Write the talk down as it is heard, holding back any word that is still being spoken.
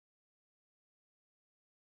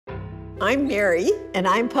I'm Mary. And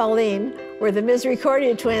I'm Pauline. We're the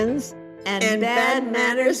Misericordia Twins. And bad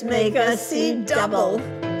manners make us see double.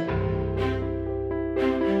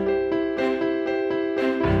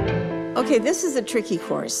 Okay, this is a tricky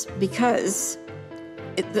course because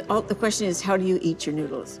the question is, how do you eat your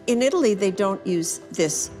noodles? In Italy, they don't use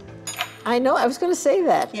this. I know, I was going to say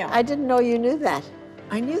that. Yeah. I didn't know you knew that.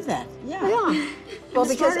 I knew that, yeah. Yeah. Well,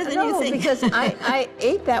 because I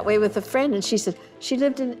ate that way with a friend, and she said, she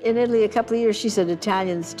lived in Italy a couple of years. She said,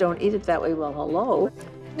 Italians don't eat it that way. Well, hello.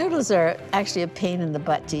 Noodles are actually a pain in the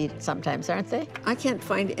butt to eat sometimes, aren't they? I can't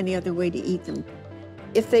find any other way to eat them.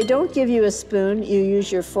 If they don't give you a spoon, you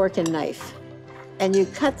use your fork and knife. And you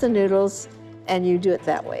cut the noodles, and you do it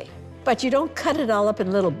that way. But you don't cut it all up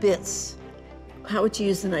in little bits. How would you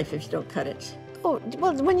use the knife if you don't cut it? Oh,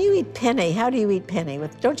 well, when you eat penne, how do you eat penne?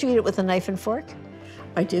 Don't you eat it with a knife and fork?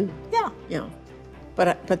 I do. Yeah. Yeah.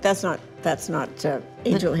 But that's not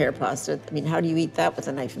angel hair pasta. I mean, how do you eat that with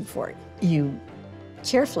a knife and fork? You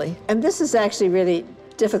carefully. And this is actually really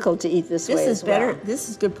difficult to eat this way as well. This is better. This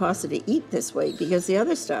is good pasta to eat this way because the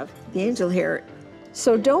other stuff, the angel hair.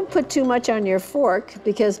 So don't put too much on your fork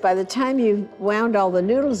because by the time you've wound all the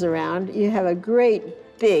noodles around, you have a great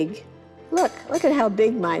big, look at how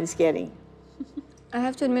big mine's getting. I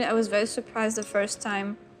have to admit, I was very surprised the first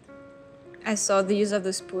time I saw the use of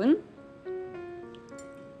the spoon.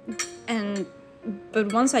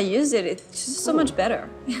 But once I used it, it's just so much better.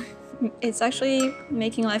 It's actually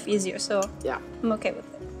making life easier, so yeah, I'm okay with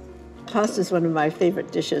it. Pasta is one of my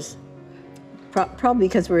favorite dishes, probably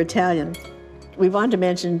because we're Italian. We wanted to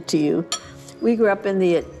mention to you, we grew up in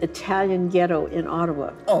the Italian ghetto in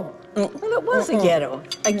Ottawa. Oh. Well, it was a ghetto.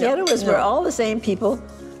 A ghetto is where all the same people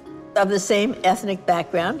of the same ethnic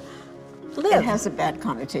background live. It has a bad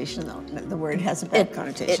connotation, though. The word has a bad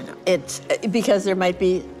connotation. It's because there might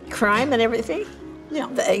be crime and everything. Yeah.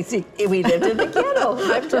 We lived in the ghetto.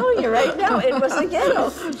 I'm telling you right now, it was a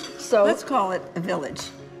ghetto. So let's call it a village.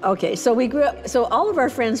 Okay, so we grew up, so all of our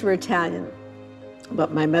friends were Italian.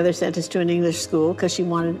 But my mother sent us to an English school because she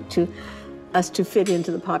wanted us to fit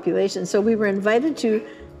into the population. So we were invited to,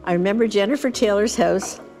 I remember Jennifer Taylor's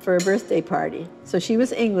house for a birthday party. So she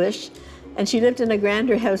was English, and she lived in a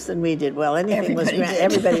grander house than we did. Well, anything was grand.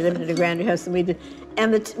 Everybody lived in a grander house than we did.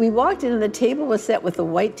 And we walked in, and the table was set with a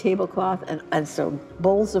white tablecloth, and so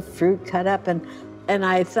bowls of fruit cut up. And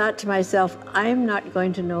I thought to myself, I'm not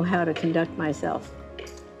going to know how to conduct myself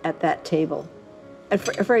at that table. And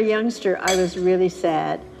for a youngster, I was really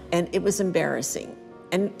sad. And it was embarrassing.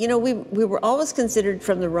 And you know, we were always considered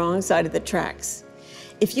from the wrong side of the tracks.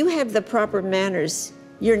 If you have the proper manners,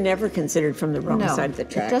 you're never considered from the wrong side of the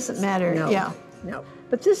tracks. It doesn't matter. No. Yeah. No.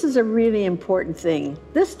 But this is a really important thing.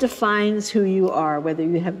 This defines who you are, whether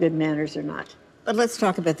you have good manners or not. But let's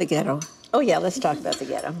talk about the ghetto. Oh yeah, let's talk about the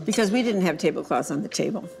ghetto. Because we didn't have tablecloths on the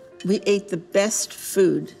table. We ate the best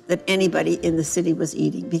food that anybody in the city was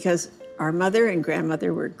eating because our mother and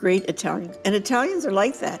grandmother were great Italians. And Italians are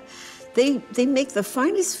like that. They make the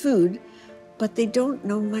finest food, but they don't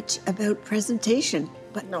know much about presentation.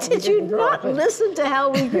 But no, did you not listen to how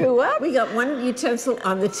we grew up? We got one utensil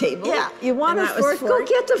on the table. Yeah, you want a fork? Go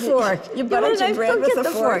get the fork. You want a knife? Go get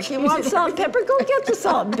the fork. You want salt and pepper? Go get the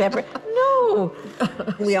salt and pepper. No.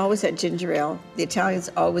 We always had ginger ale. The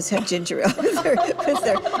Italians always had ginger ale with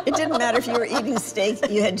their, it didn't matter if you were eating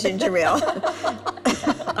steak, you had ginger ale.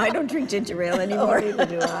 I don't drink ginger ale anymore. Oh, neither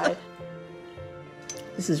do I.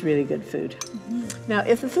 This is really good food. Now,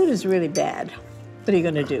 if the food is really bad, what are you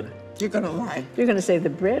going to do? You're going to lie. You're going to say the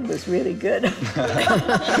bread was really good.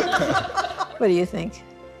 What do you think?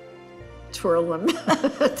 Twirl them.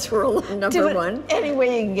 Twirl them, number one. Any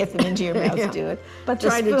way you can get them into your mouth, do it. But the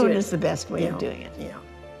spoon is the best way of doing it. Yeah.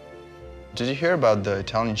 Did you hear about the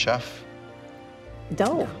Italian chef?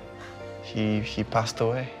 No. He passed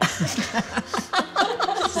away.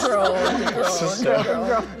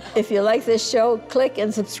 If you like this show, click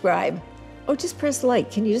and subscribe. Oh, just press like.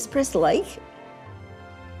 Can you just press like?